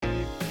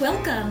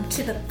Welcome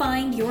to the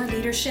Find Your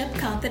Leadership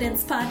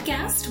Confidence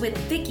podcast with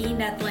Vicki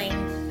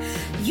Nedling.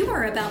 You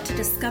are about to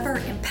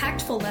discover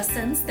impactful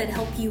lessons that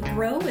help you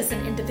grow as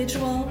an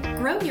individual,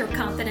 grow your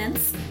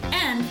confidence,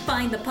 and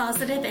find the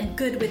positive and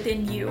good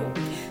within you,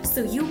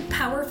 so you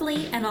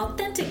powerfully and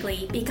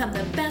authentically become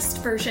the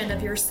best version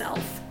of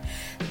yourself.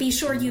 Be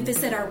sure you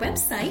visit our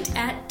website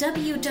at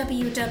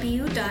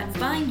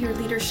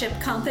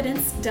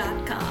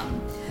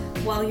www.findyourleadershipconfidence.com.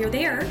 While you're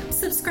there,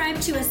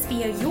 subscribe to us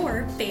via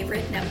your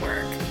favorite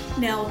network.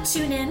 Now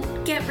tune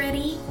in, get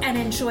ready, and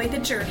enjoy the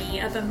journey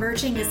of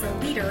emerging as a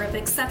leader of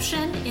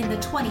exception in the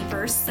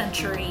 21st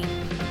century.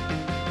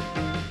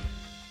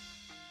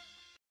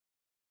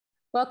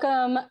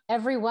 Welcome,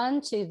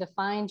 everyone, to the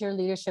Find Your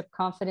Leadership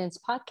Confidence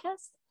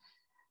podcast.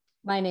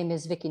 My name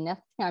is Vicki Nedling.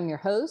 I'm your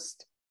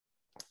host.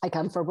 I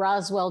come from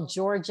Roswell,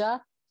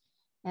 Georgia,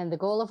 and the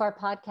goal of our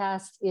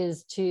podcast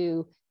is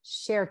to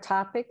share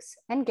topics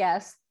and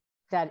guests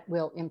that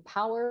will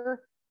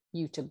empower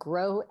you to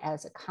grow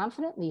as a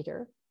confident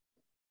leader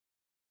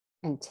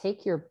and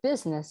take your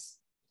business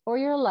or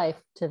your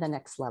life to the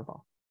next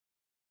level.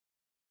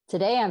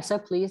 Today, I'm so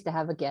pleased to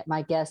have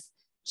my guest,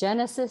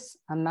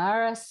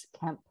 Amaris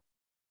Kemp.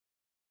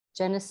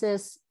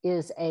 Genesis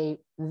is a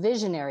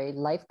visionary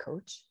life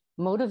coach,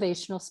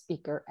 motivational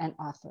speaker, and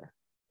author.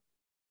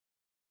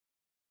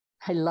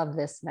 I love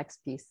this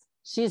next piece.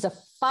 She's a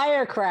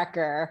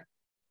firecracker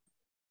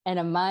and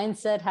a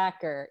mindset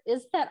hacker.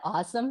 Isn't that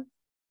awesome?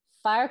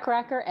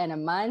 Firecracker and a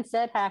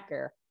mindset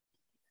hacker,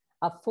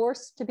 a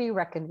force to be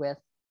reckoned with.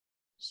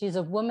 She's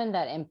a woman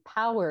that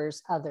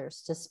empowers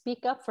others to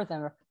speak up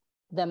for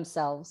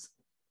themselves.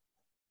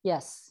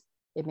 Yes,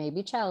 it may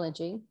be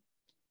challenging.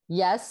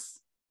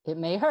 Yes, it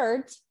may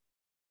hurt,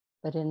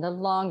 but in the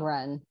long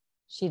run,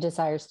 she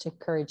desires to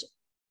encourage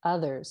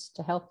others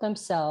to help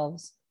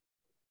themselves,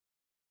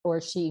 or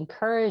she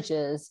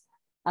encourages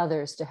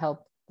others to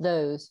help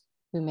those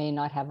who may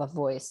not have a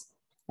voice.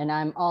 And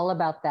I'm all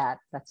about that.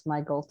 That's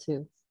my goal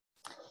too.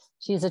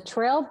 She's a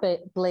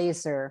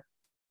trailblazer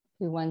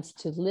who wants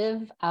to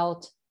live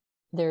out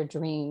their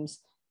dreams,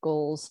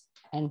 goals,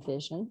 and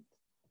vision.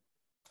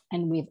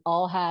 And we've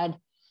all had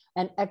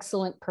an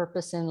excellent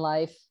purpose in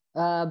life,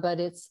 but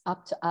it's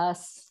up to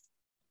us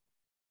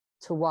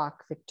to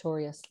walk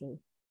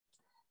victoriously,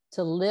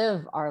 to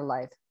live our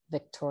life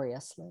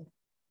victoriously.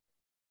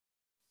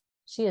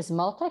 She is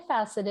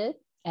multifaceted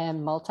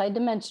and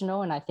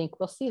multidimensional, and I think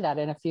we'll see that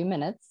in a few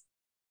minutes.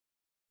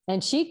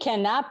 And she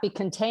cannot be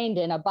contained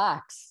in a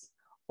box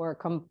or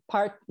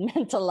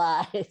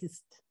compartmentalized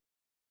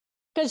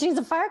because she's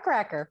a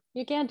firecracker.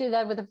 You can't do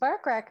that with a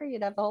firecracker.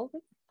 You'd have a whole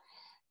thing.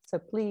 So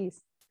please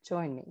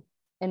join me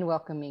in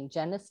welcoming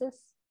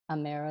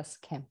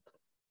Amaris Kemp.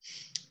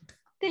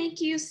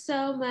 Thank you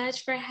so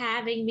much for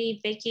having me,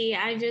 Vicki.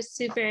 I'm just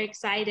super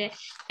excited.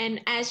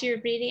 And as you're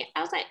reading,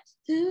 I was like,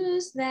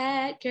 who's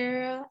that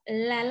girl?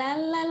 La, la,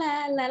 la,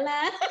 la, la,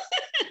 la.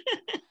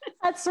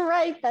 That's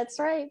right.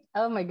 That's right.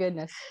 Oh, my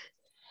goodness.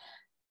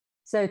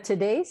 So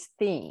today's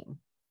theme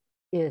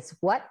is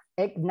what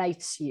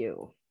ignites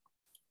you.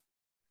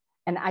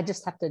 And I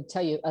just have to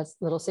tell you a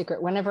little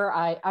secret. Whenever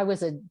I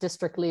was a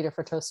district leader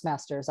for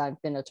Toastmasters,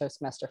 I've been a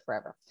Toastmaster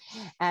forever.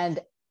 And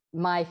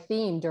my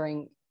theme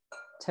during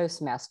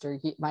Toastmaster,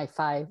 my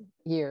 5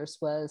 years,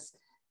 was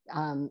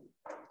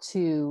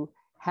to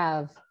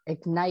have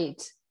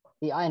ignite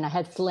and I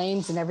had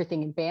flames and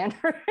everything in banners.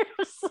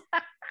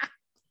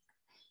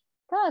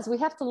 Because we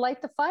have to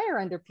light the fire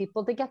under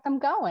people to get them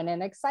going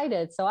and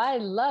excited. So I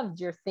loved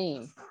your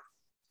theme.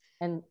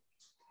 And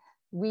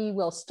we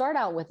will start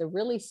out with a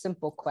really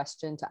simple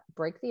question to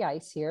break the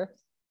ice here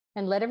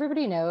and let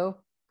everybody know,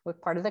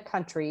 what part of the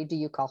country do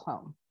you call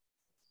home?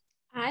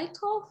 I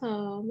call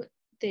home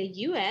the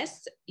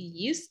U.S.,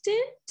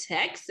 Houston,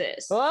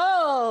 Texas.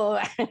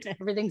 Whoa,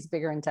 everything's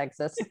bigger in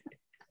Texas.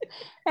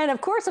 And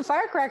of course, a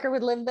firecracker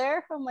would live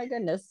there. Oh my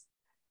goodness.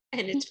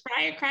 And it's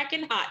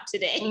firecracking hot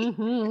today.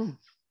 Mm-hmm.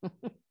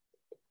 It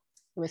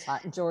was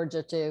hot in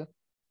Georgia too.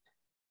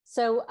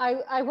 So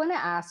I want to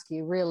ask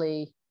you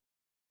really,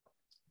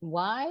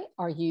 why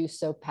are you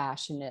so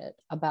passionate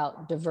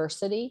about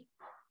diversity,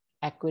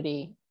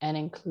 equity, and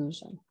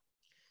inclusion?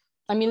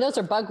 I mean, those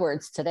are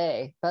buzzwords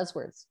today,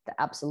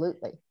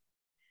 absolutely.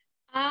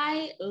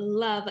 I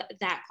love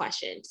that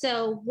question.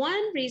 So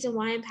one reason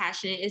why I'm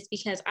passionate is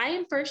because I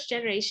am first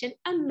generation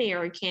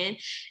American,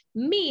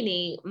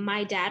 meaning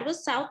my dad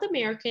was South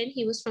American.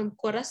 He was from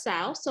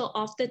Curacao, so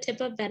off the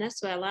tip of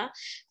Venezuela.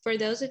 For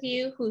those of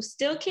you who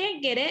still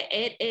can't get it,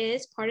 it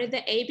is part of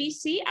the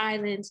ABC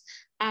Islands.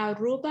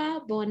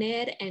 Aruba,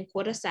 Bonaire, and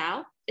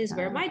Curacao is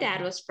where my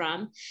dad was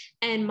from.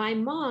 And my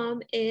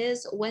mom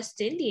is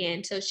West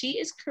Indian, so she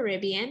is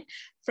Caribbean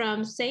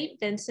from St.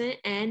 Vincent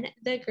and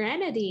the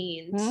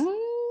Grenadines.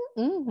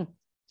 Mm-hmm.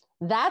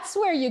 That's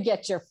where you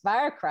get your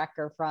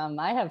firecracker from.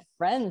 I have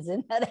friends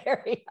in that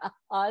area.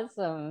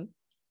 Awesome.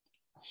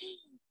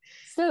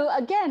 So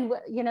again,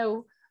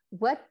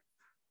 what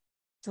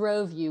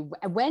drove you?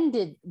 When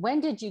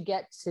did you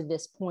get to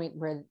this point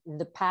where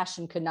the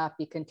passion could not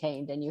be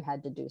contained and you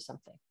had to do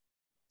something?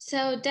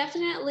 So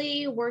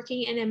definitely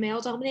working in a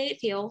male dominated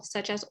field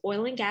such as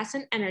oil and gas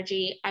and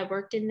energy. I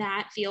worked in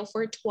that field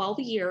for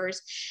 12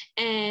 years.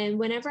 And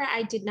whenever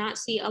I did not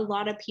see a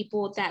lot of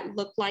people that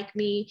looked like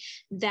me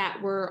that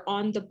were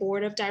on the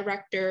board of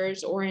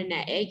directors or in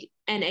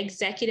an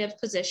executive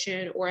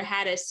position or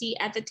had a seat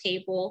at the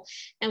table.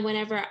 And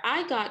whenever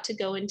I got to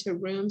go into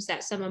rooms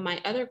that some of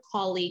my other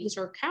colleagues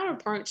or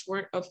counterparts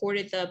weren't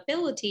afforded the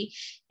ability,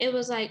 it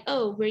was like,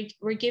 oh,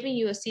 we're giving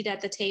you a seat at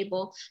the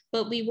table,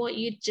 but we want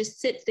you to just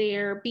sit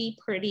there, be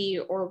pretty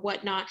or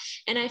whatnot.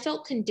 And I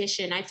felt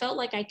conditioned. I felt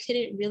like I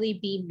couldn't really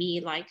be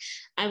me. Like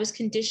I was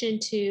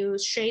conditioned to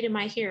straighten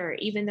my hair,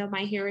 even though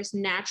my hair is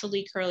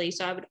naturally curly.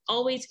 So I would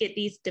always get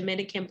these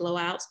Dominican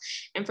blowouts.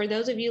 And for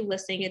those of you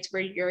listening, it's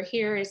where your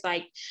hair is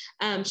like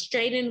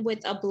straightened with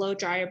a blow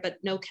dryer, but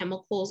no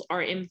chemicals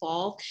are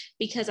involved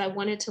because I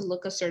wanted to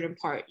look a certain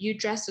part. You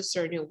dress a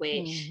certain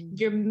way. Mm-hmm.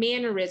 Your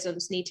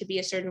mannerisms need to be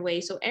a certain way.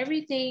 So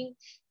everything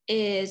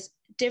is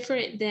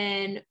different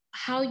than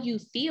how you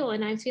feel.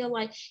 And I feel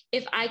like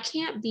if I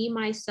can't be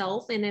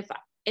myself and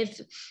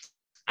if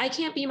I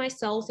can't be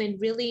myself and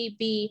really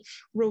be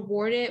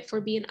rewarded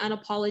for being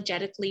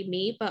unapologetically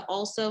me, but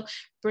also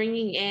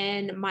bringing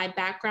in my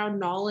background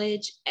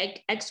knowledge,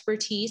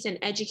 expertise, and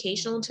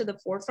educational to the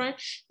forefront,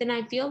 then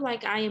I feel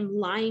like I am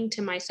lying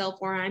to myself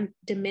or I'm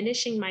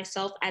diminishing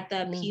myself at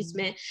the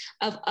appeasement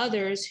of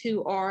others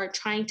who are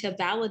trying to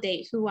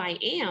validate who I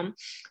am.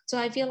 So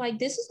I feel like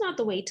this is not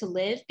the way to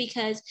live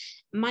because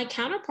my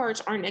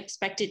counterparts aren't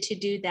expected to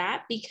do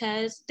that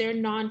because they're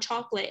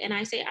non-chocolate. And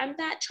I say, I'm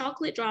that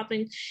chocolate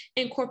dropping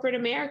in corporate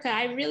America.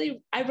 I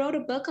wrote a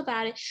book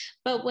about it.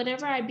 But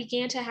whenever I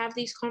began to have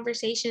these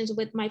conversations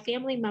with my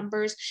family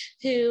members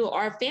who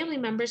are family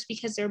members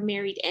because they're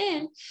married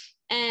in,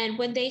 and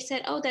when they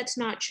said, oh, that's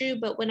not true,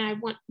 but when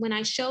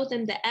I showed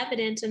them the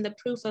evidence and the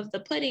proof of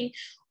the pudding,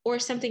 or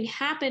something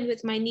happened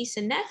with my niece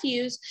and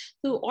nephews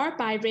who are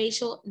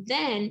biracial,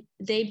 then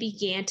they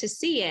began to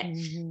see it.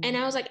 Mm-hmm. And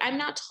I was like, I'm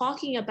not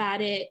talking about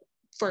it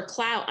for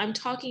clout. I'm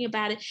talking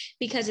about it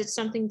because it's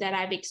something that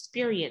I've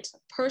experienced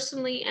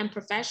personally and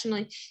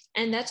professionally.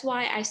 And that's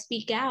why I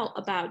speak out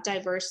about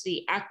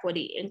diversity,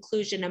 equity,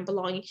 inclusion, and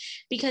belonging,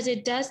 because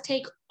it does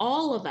take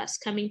all of us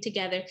coming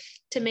together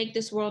to make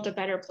this world a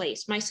better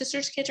place. My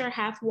sister's kids are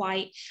half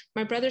white.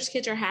 My brother's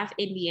kids are half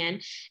Indian.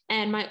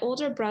 And my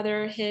older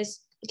brother, his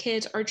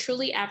kids are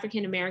truly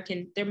African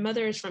American. Their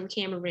mother is from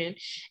Cameroon.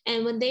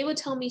 And when they would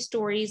tell me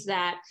stories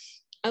that,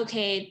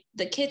 okay,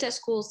 the kids at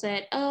school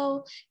said,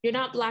 oh, you're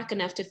not Black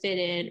enough to fit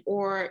in,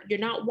 or you're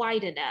not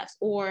white enough,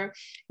 or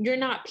you're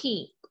not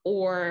pink,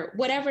 or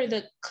whatever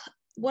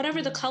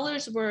the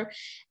colors were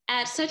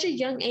at such a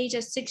young age,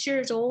 at 6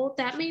 years old,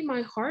 that made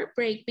my heart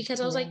break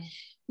because I was like,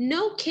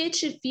 no kid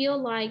should feel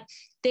like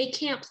they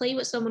can't play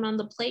with someone on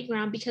the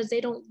playground because they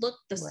don't look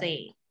the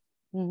same.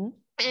 Mm-hmm.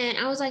 And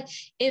I was like,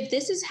 if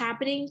this is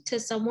happening to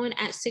someone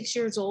at 6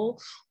 years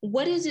old,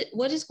 what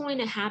is going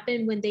to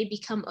happen when they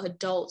become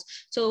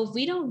adults? So if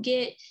we don't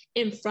get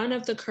in front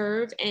of the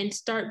curve and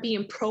start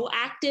being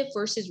proactive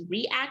versus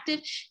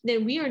reactive,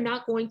 then we are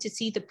not going to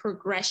see the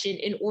progression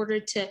in order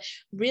to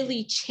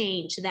really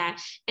change that.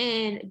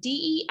 And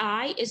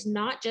DEI is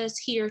not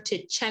just here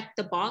to check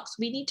the box.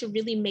 We need to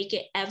really make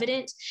it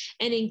evidence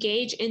and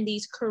engage in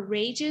these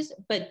courageous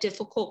but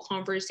difficult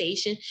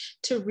conversations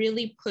to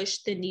really push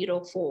the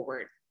needle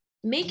forward.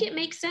 Make it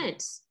make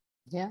sense.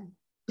 Yeah.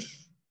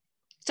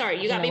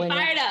 Sorry, you got me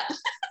fired up.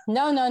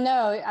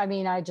 No. I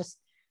mean, I just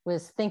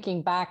was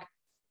thinking back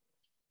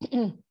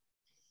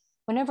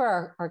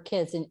whenever our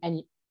kids,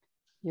 and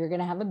you're going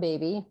to have a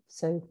baby,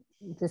 so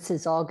this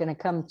is all going to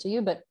come to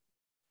you, but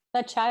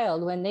that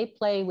child, when they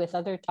play with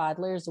other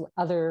toddlers,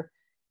 other,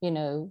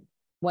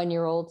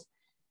 1-year-olds,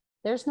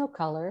 there's no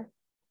color.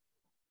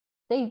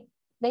 They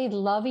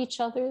love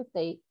each other.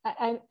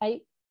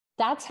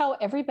 That's how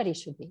everybody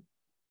should be.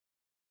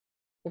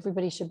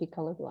 Everybody should be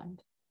colorblind,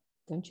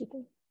 don't you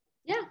think?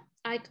 Yeah,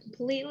 I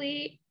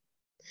completely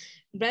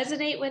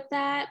resonate with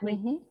that.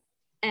 Mm-hmm.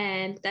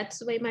 And that's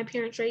the way my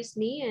parents raised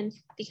me. And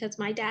because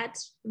my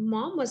dad's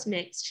mom was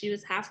mixed, she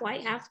was half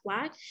white, half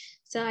Black.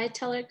 So I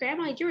tell her,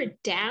 Grandma, you were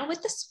down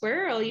with the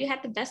swirl. You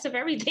had the best of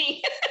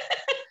everything.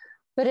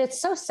 But it's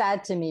so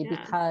sad to me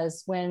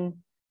because when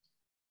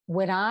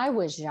I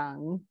was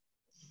young,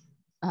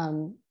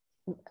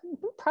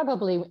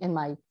 probably in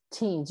my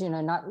teens,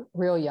 not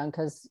real young,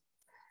 because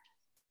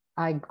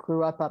I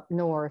grew up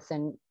north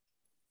and,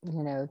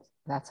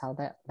 that's how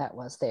that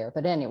was there.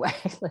 But anyway,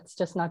 let's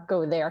just not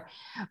go there.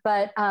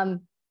 But I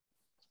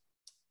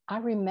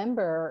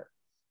remember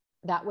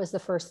that was the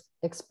first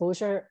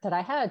exposure that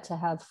I had to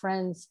have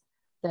friends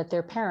that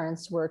their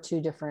parents were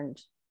two different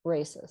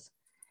races.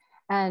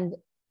 And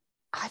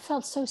I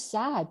felt so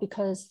sad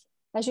because,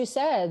 as you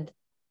said,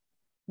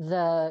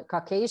 the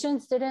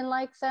Caucasians didn't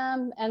like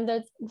them and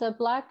the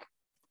Black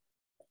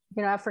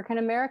African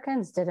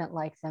Americans didn't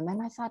like them.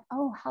 And I thought,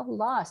 oh, how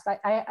lost.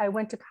 I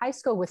went to high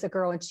school with a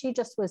girl and she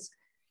just was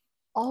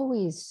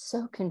always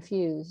so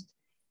confused.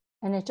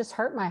 And it just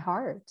hurt my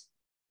heart.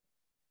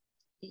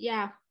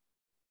 Yeah.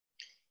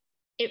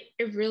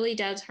 it really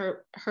does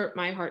hurt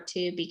my heart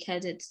too,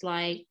 because it's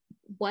like,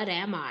 what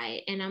am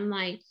I? And I'm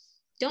like,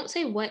 don't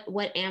say what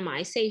am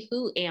I? Say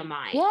who am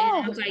I? Yeah.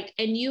 And I was like,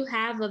 and you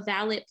have a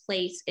valid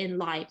place in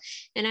life.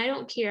 And I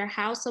don't care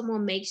how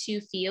someone makes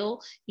you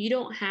feel. You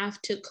don't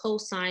have to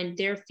co-sign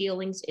their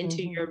feelings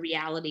into your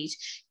realities.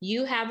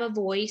 You have a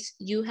voice,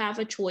 you have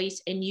a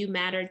choice, and you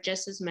matter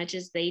just as much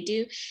as they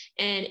do.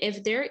 And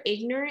if they're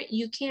ignorant,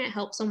 you can't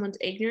help someone's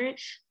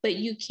ignorant, but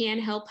you can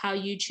help how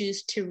you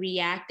choose to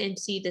react and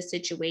see the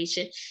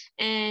situation.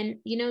 And,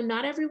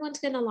 not everyone's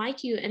going to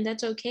like you, and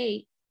that's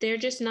okay. They're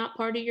just not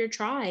part of your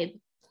tribe.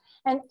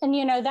 And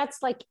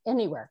that's like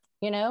anywhere,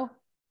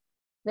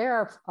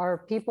 there are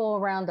people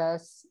around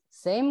us,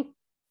 same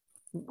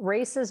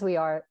race as we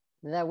are,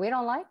 that we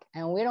don't like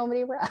and we don't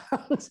be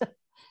around.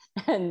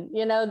 And,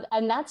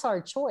 and that's our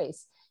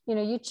choice.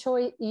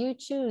 You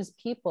choose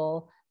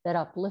people that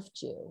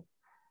uplift you,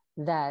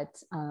 that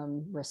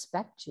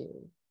respect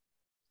you,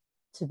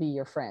 to be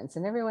your friends,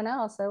 and everyone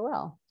else, oh,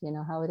 well, you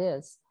know how it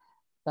is.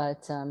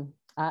 But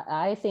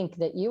I think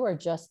that you are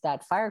just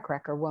that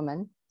firecracker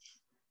woman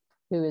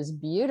who is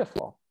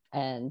beautiful.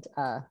 And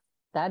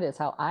that is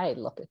how I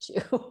look at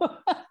you.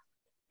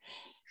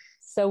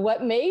 So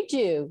what made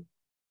you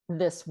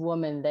this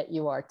woman that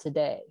you are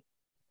today?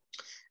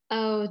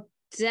 Oh,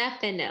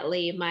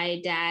 definitely. My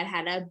dad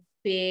had a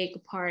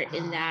big part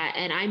in that,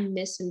 and I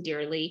miss him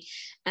dearly.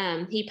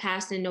 He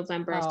passed in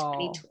November of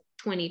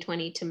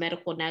 2020 to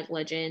medical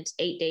negligence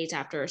 8 days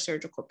after a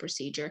surgical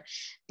procedure.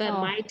 But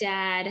my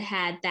dad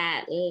had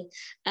that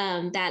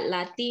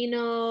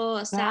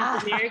Latino,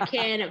 South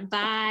American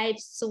vibe,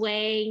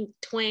 swing,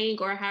 twang,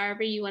 or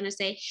however you want to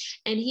say.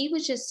 And he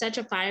was just such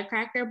a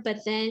firecracker.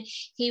 But then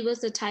he was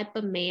the type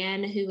of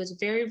man who was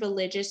very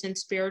religious and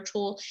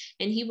spiritual,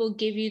 and he will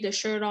give you the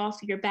shirt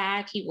off your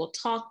back. He will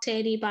talk to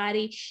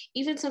anybody.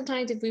 Even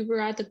sometimes if we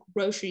were at the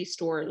grocery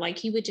store, like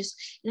he would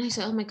just, and I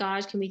said, oh my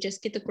gosh, can we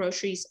just get the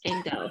groceries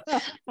and go?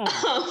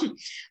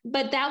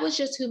 But that was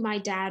just who my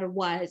dad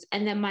was.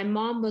 And then my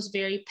mom was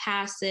very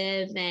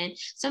passive, and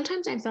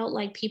sometimes I felt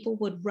like people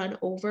would run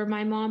over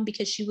my mom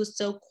because she was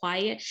so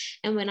quiet.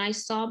 And when I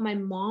saw my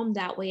mom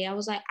that way, I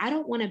was like, I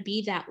don't want to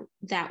be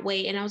that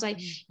way. And I was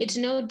like, it's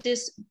no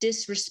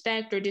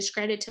disrespect or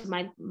discredit to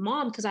my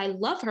mom, because I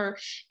love her,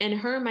 and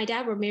her and my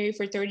dad were married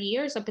for 30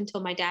 years up until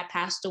my dad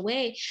passed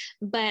away.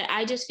 But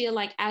I just feel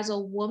like as a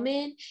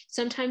woman,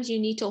 sometimes you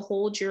need to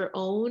hold your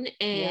own,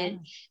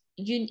 and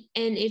and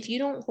if you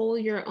don't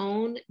hold your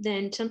own,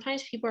 then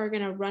sometimes people are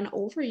going to run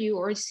over you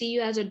or see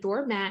you as a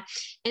doormat.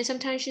 And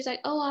sometimes she's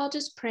like, oh, I'll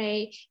just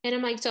pray. And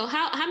I'm like, so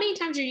how many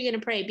times are you going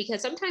to pray?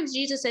 Because sometimes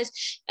Jesus says,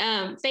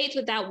 faith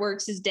without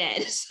works is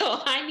dead. So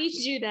I need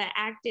you to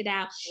act it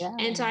out. Yeah.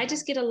 And so I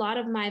just get a lot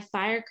of my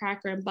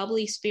firecracker and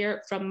bubbly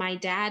spirit from my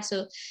dad.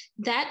 So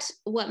that's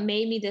what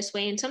made me this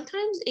way. And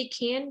sometimes it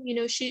can,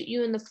 shoot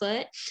you in the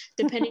foot,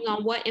 depending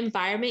on what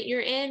environment you're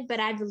in. But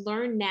I've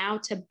learned now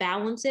to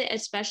balance it,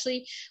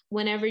 especially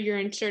whenever you're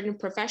in certain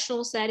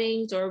professional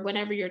settings or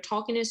whenever you're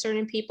talking to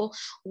certain people,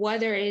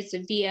 whether it's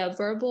via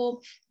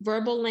verbal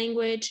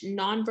language,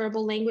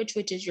 nonverbal language,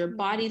 which is your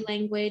body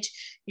language,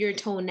 your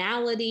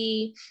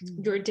tonality,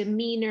 your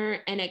demeanor,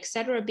 and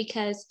etc.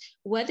 Because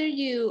whether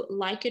you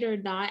like it or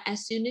not,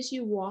 as soon as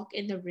you walk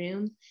in the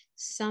room,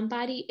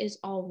 somebody is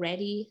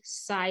already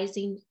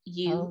sizing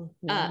you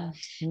up,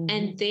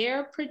 and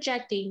they're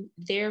projecting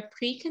their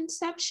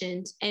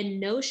preconceptions and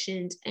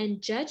notions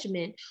and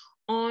judgment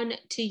on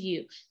to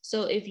you.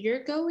 So if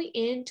you're going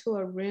into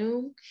a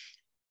room,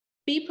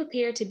 be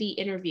prepared to be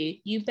interviewed.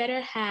 You better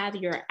have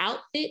your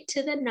outfit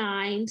to the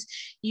nines.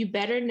 You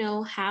better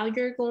know how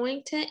you're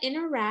going to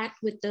interact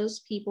with those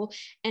people,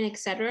 and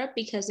etc.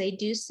 Because they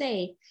do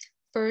say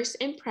first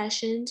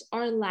impressions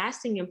are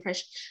lasting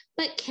impressions.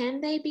 But can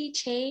they be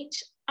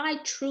changed? I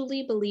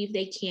truly believe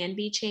they can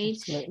be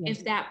changed. Absolutely.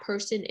 If that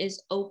person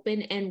is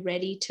open and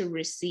ready to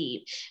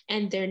receive,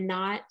 and they're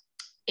not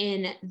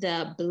in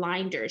the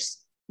blinders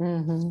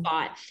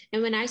spot.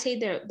 And when I say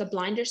the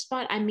blinder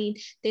spot, I mean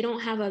they don't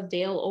have a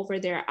veil over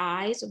their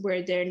eyes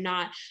where they're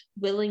not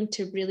willing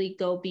to really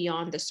go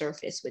beyond the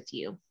surface with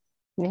you.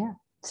 Yeah,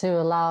 to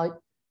allow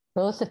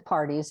both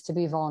parties to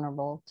be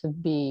vulnerable,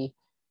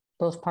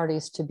 both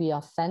parties to be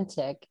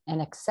authentic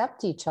and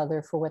accept each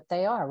other for what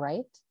they are,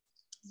 right?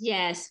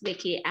 Yes,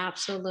 Vicki,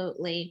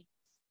 absolutely.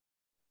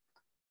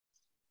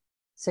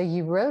 So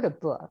you wrote a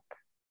book.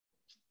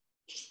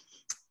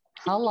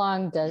 How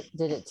long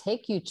did it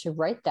take you to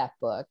write that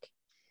book?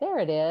 There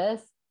it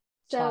is.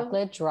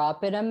 Chocolate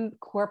Drop in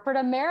Corporate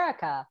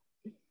America.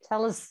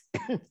 Tell us,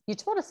 you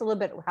told us a little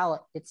bit how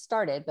it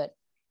started, but.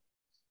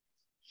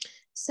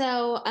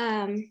 So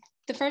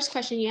the first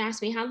question you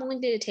asked me, how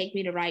long did it take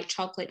me to write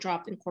Chocolate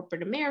Drop in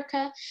Corporate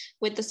America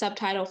with the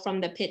subtitle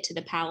From the Pit to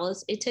the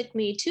Palace? It took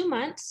me 2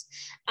 months.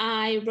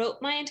 I wrote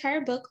my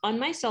entire book on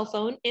my cell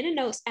phone in a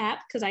notes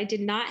app because I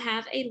did not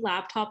have a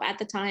laptop at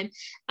the time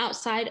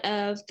outside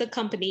of the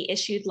company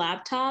issued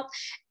laptop.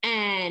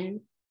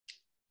 And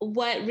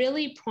what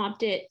really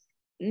prompted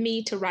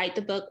me to write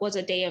the book was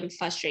a day of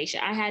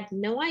frustration. I had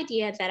no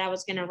idea that I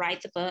was going to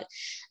write the book.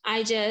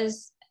 I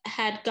just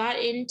had got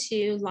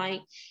into like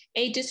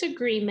a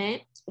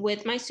disagreement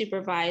with my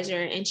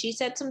supervisor, and she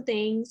said some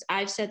things.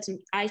 I said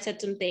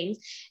some things,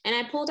 and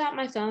I pulled out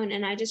my phone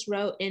and I just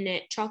wrote in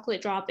it,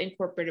 chocolate drop in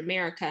corporate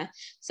America.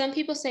 Some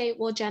people say,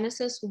 well,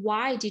 Genesis,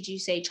 why did you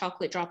say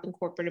chocolate drop in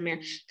corporate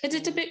America? Because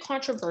it's a bit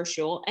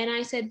controversial. And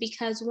I said,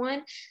 because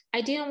one,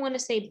 I didn't want to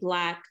say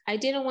Black. I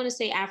didn't want to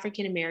say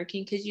African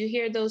American, because you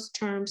hear those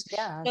terms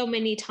so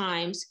many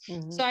times.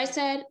 Mm-hmm. So I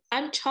said,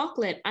 I'm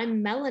chocolate,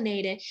 I'm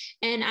melanated,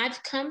 and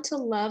I've come to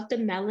love the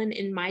melanin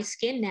in my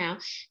skin now.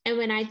 And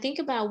when I think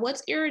about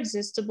what's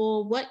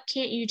irresistible, what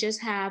can't you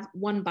just have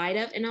one bite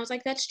of? And I was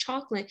like, that's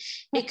chocolate.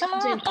 It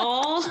comes in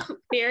all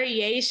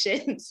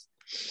variations.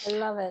 I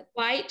love it.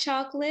 White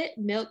chocolate,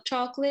 milk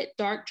chocolate,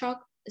 dark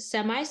chocolate,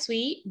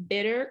 semi-sweet,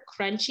 bitter,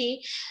 crunchy,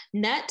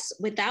 nuts,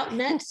 without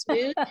nuts,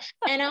 smooth.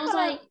 And I was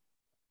like,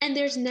 and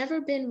there's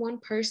never been one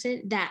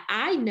person that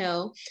I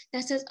know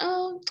that says,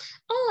 oh,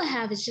 all I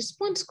have is just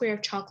one square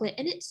of chocolate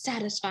and it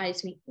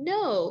satisfies me.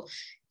 No,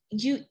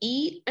 you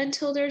eat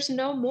until there's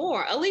no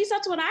more. At least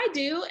that's what I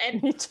do.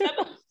 And me too.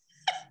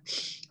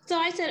 So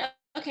I said,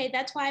 okay,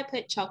 that's why I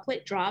put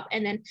chocolate drop.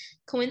 And then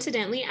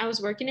coincidentally, I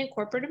was working in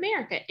corporate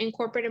America.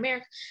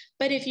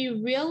 But if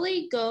you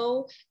really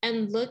go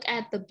and look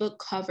at the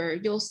book cover,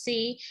 you'll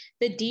see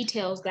the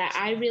details that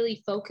I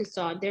really focused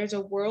on. There's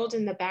a world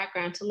in the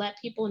background to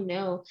let people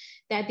know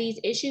that these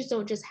issues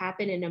don't just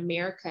happen in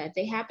America.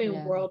 They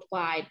happen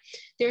worldwide.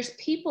 There's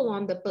people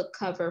on the book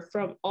cover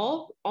from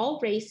all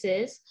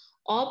races,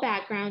 all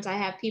backgrounds. I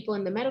have people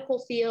in the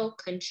medical field,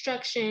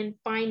 construction,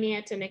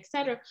 finance, and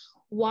etc.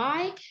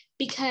 Why?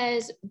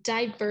 Because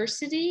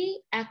diversity,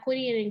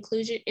 equity, and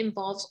inclusion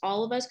involves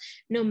all of us.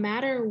 No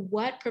matter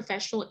what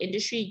professional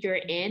industry you're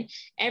in,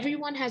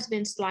 everyone has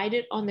been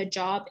slighted on the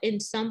job in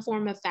some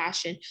form of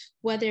fashion,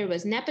 whether it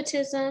was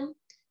nepotism,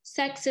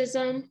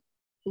 sexism,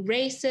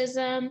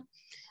 racism,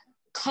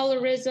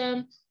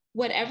 colorism,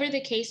 whatever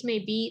the case may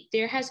be.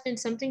 There has been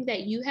something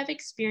that you have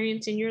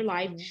experienced in your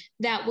life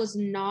that was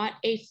not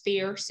a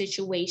fair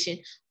situation.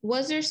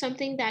 Was there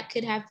something that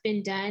could have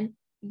been done?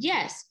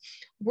 Yes.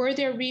 Were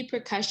there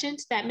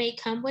repercussions that may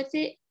come with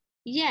it?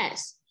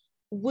 Yes.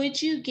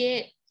 Would you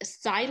get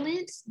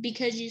silenced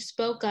because you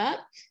spoke up?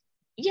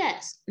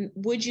 Yes.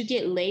 Would you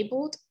get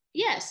labeled?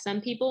 Yes.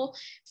 Some people,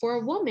 for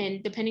a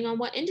woman, depending on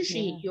what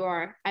industry you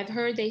are, I've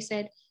heard they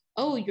said,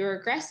 oh, you're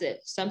aggressive.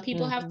 Some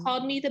people have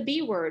called me the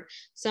B word.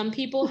 Some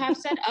people have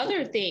said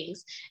other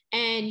things.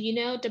 And, you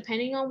know,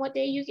 depending on what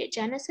day you get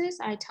Genesis,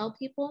 I tell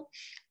people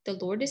the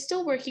Lord is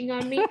still working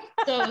on me.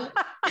 So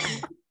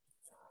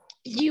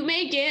you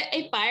may get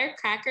a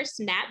firecracker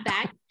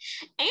snapback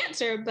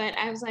answer, but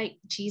I was like,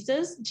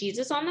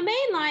 Jesus on the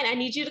main line, I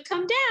need you to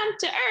come down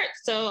to earth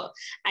so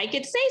I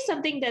could say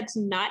something that's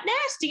not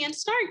nasty and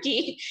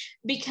snarky,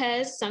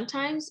 because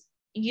sometimes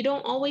you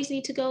don't always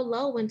need to go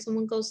low when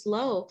someone goes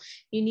low.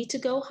 You need to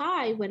go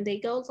high when they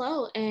go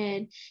low.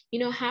 And,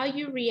 you know, how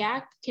you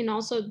react can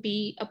also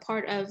be a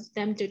part of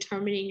them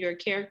determining your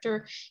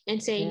character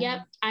and saying,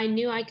 yep, I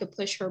knew I could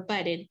push her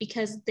button,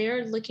 because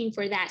they're looking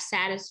for that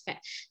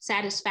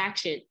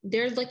satisfaction.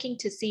 They're looking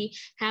to see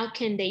how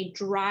can they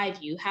drive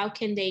you? How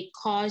can they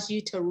cause you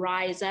to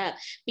rise up?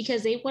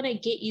 Because they want to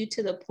get you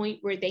to the point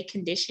where they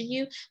condition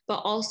you,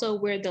 but also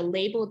where the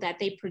label that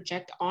they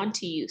project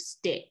onto you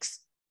sticks.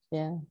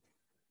 Yeah.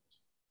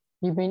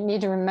 You need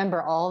to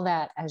remember all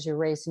that as you're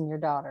raising your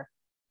daughter.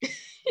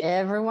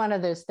 Every one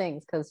of those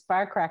things, because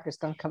firecracker's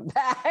going to come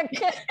back.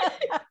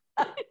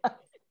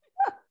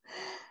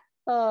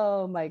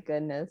 Oh, my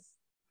goodness.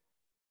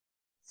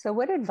 So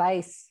what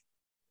advice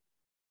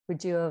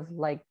would you have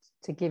liked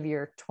to give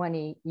your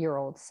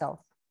 20-year-old self?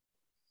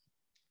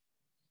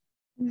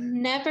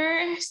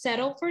 Never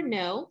settle for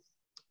no.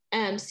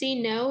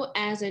 See no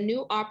as a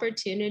new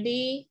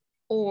opportunity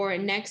or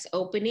next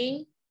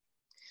opening.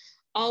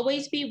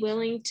 Always be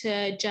willing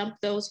to jump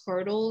those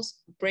hurdles,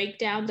 break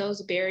down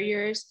those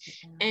barriers,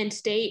 and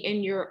stay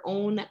in your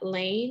own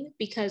lane,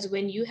 because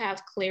when you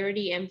have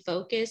clarity and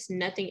focus,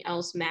 nothing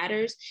else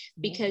matters,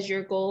 because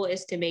your goal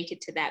is to make it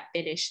to that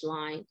finish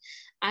line.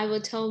 I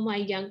would tell my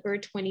younger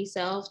 20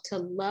 self to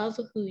love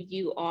who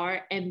you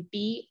are and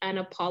be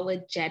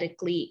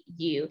unapologetically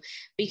you,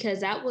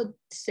 because that would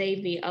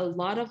save me a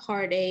lot of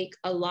heartache,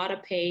 a lot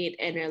of pain,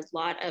 and a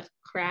lot of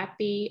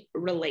crappy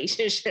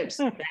relationships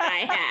that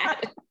I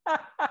had.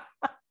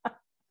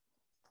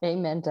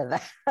 Amen to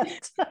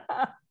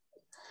that.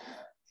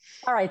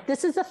 All right.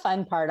 This is the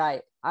fun part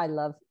I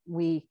love.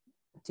 We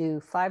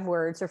do 5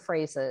 words or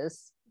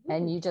phrases,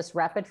 and you just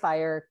rapid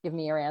fire give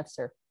me your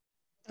answer.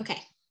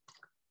 Okay.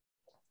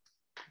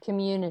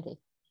 Community.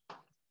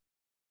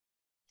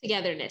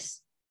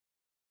 Togetherness.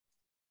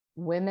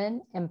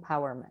 Women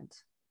empowerment.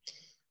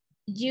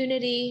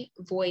 Unity,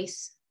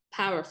 voice,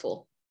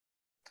 powerful.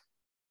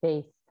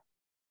 Faith.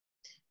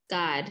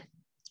 God,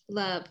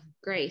 love,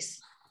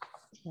 grace.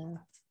 Yeah.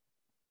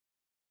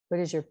 What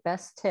is your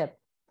best tip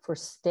for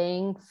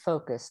staying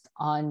focused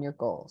on your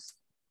goals?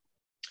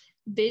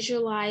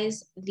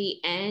 visualize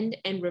the end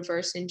and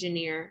reverse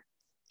engineer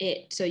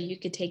it so you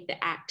could take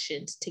the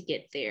actions to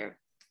get there.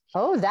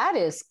 Oh, that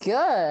is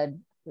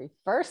good.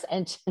 Reverse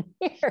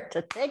engineer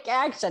to take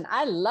action.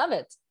 I love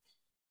it.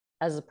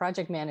 As a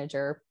project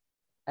manager,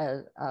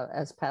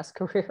 as past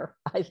career,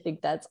 I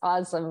think that's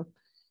awesome.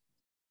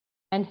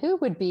 And who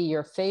would be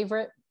your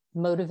favorite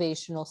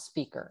motivational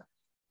speaker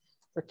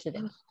for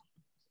today?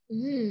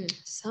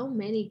 So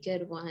many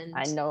good ones.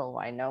 I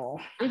know.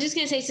 I'm just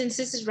going to say, since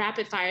this is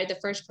rapid fire, the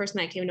first person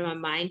that came to my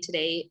mind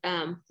today,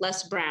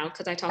 Les Brown,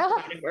 because I talked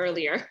about him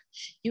earlier.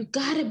 You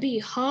got to be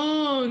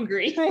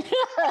hungry.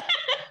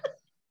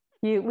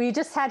 We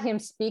just had him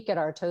speak at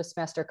our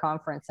Toastmaster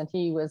conference, and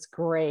he was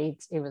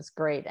great. It was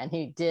great. And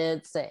he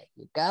did say,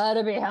 you got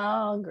to be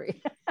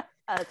hungry.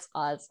 That's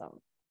awesome.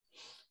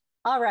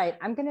 All right.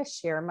 I'm going to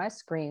share my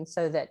screen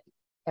so that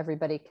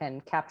everybody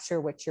can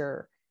capture what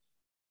your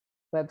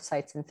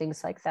websites and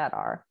things like that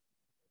are.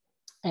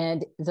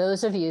 And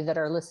those of you that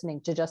are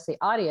listening to just the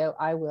audio,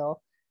 I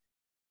will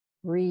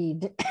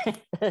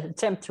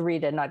attempt to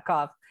read and not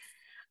cough,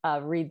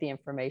 read the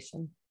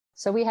information.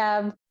 So we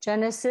have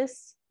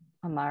Genesis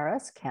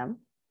Amaris Kemp.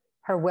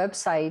 Her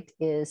website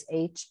is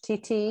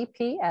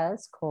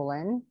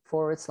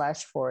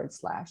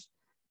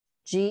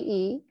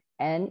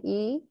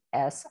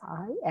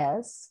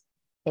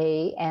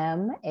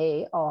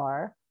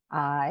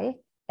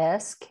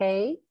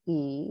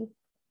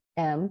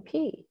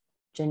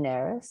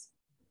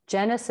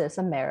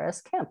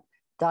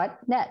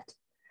GenesisAmarisKemp.net.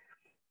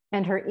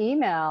 And her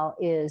email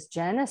is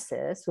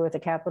Genesis with a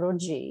capital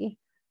G,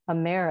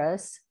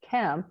 Amaris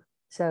Kemp.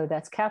 So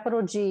that's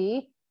capital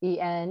G,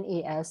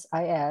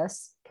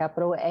 ENESIS,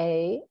 capital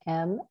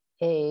AMARIS,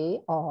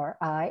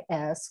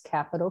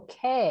 capital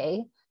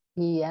KEMP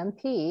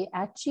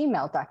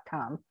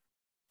 @gmail.com.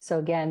 So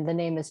again, the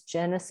name is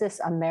Genesis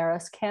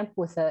Amaris Kemp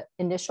with an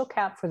initial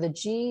cap for the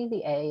G,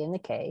 the A, and the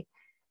K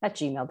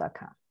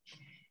 @gmail.com.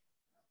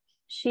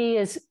 She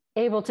is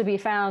able to be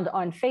found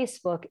on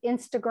Facebook,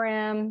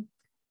 Instagram,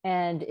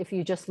 and if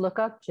you just look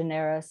up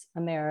Genesis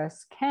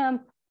Amaris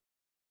Kemp,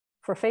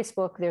 for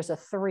Facebook, there's a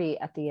 3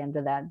 at the end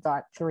of that,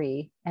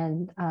 .3.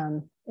 And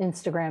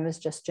Instagram is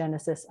just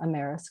Genesis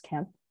Amaris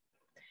Kemp.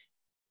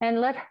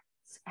 And let's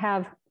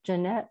have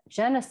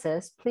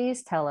Genesis,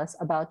 please tell us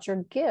about your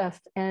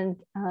gift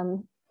and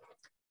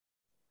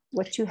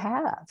what you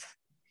have.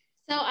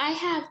 So I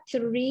have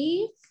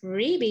 3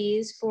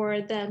 freebies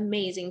for the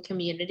amazing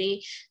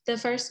community. The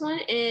first one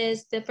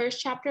is the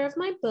first chapter of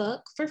my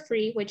book for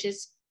free, which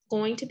is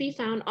going to be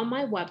found on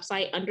my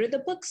website under the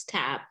books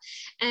tab.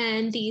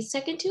 And the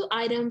second 2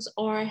 items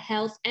are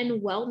health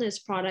and wellness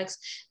products.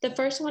 The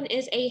first one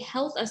is a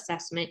health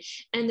assessment.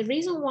 And the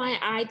reason why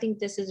I think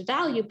this is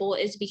valuable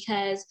is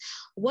because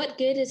what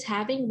good is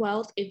having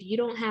wealth if you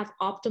don't have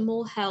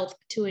optimal health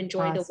to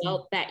enjoy the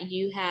wealth that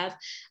you have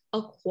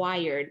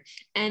acquired?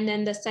 And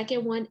then the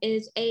second one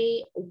is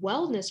a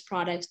wellness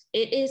product.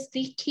 It is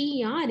the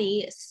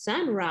Kiani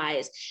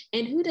Sunrise.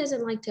 And who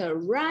doesn't like to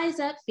rise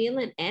up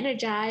feeling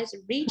energized,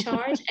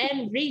 recharged,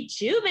 and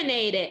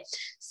rejuvenated?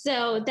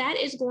 So that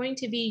is going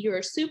to be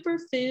your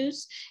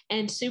superfoods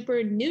and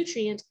super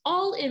nutrients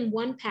all in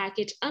one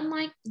package,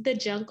 unlike the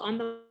junk on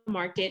the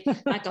market,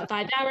 like a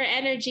 5-hour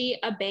energy,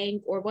 a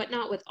bang, or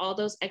whatnot with all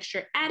those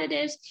extra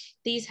additives.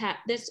 This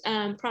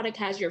product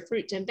has your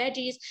fruits and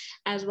veggies,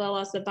 as well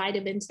as the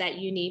vitamins that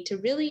you need to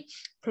really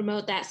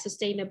promote that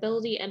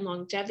sustainability and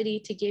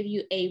longevity to give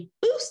you a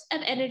boost of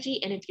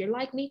energy. And if you're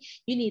like me,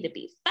 you need to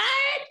be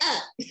fired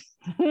up.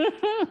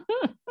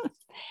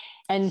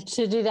 And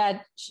to do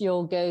that,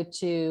 you'll go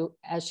to,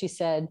 as she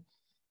said,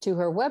 to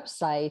her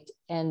website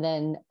and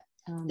then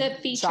the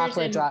features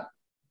chocolate drop.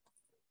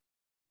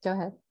 Go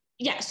ahead.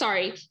 Yeah,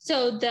 sorry.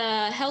 So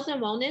the health and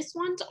wellness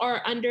ones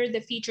are under the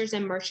features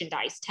and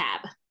merchandise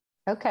tab.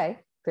 Okay,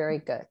 very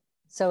good.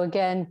 So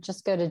again,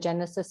 just go to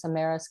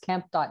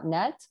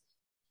genesisamarisKemp.net.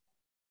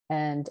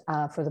 And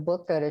for the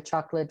book, go to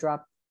chocolate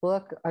drop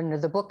book under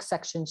the book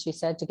section, she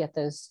said, to get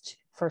those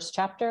first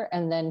chapter.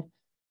 And then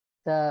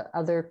the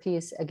other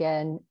piece,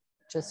 again,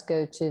 just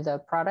go to the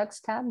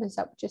products tab. Is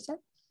that what you said?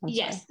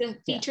 Yes, the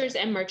features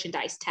and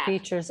merchandise tab.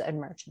 Features and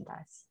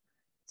merchandise.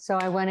 So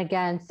I want to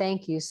again,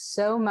 thank you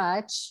so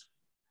much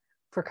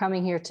for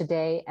coming here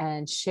today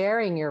and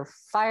sharing your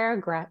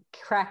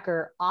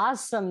firecracker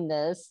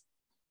awesomeness.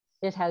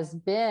 It has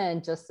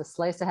been just a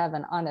slice of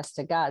heaven, honest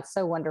to God.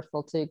 So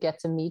wonderful to get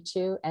to meet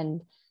you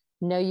and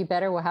know you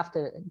better. We'll have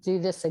to do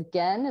this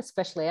again,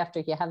 especially after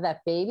you have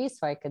that baby,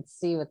 so I could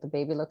see what the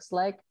baby looks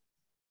like.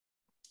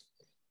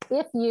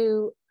 If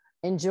you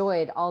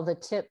enjoyed all the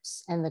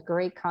tips and the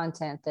great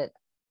content that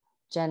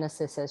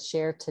Genesis has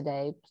shared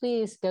today,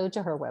 please go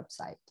to her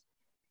website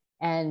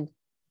and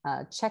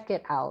check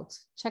it out.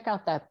 Check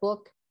out that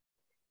book.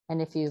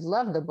 And if you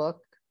love the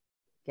book,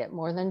 get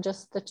more than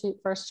just the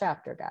first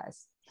chapter,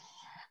 guys.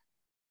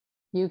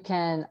 You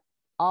can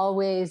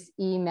always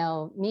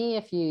email me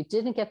if you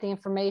didn't get the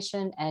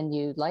information and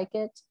you like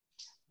it.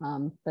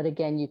 But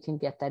again, you can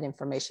get that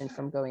information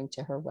from going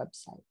to her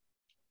website.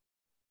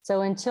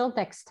 So until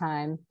next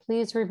time,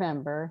 please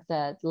remember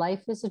that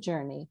life is a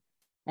journey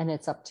and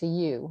it's up to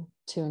you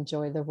to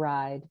enjoy the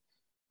ride.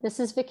 This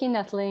is Vicki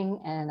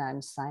Nettling, and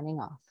I'm signing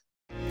off.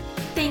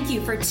 Thank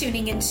you for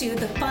tuning into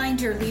the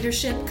Find Your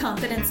Leadership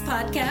Confidence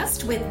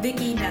podcast with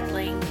Vicki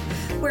Nettling,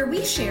 where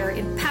we share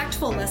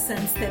impactful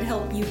lessons that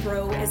help you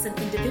grow as an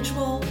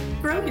individual,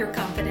 grow your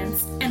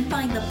confidence, and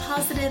find the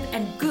positive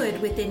and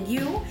good within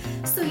you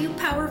so you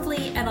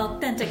powerfully and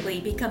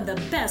authentically become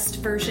the best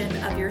version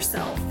of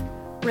yourself.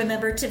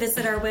 Remember to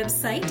visit our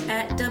website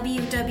at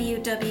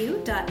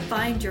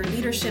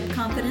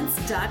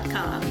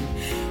www.findyourleadershipconfidence.com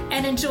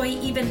and enjoy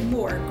even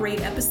more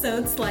great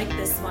episodes like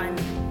this one.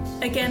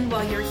 Again,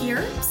 while you're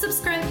here,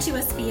 subscribe to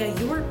us via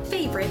your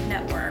favorite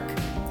network.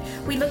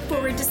 We look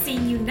forward to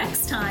seeing you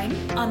next time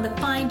on the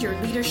Find Your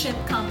Leadership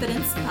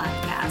Confidence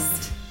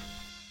podcast.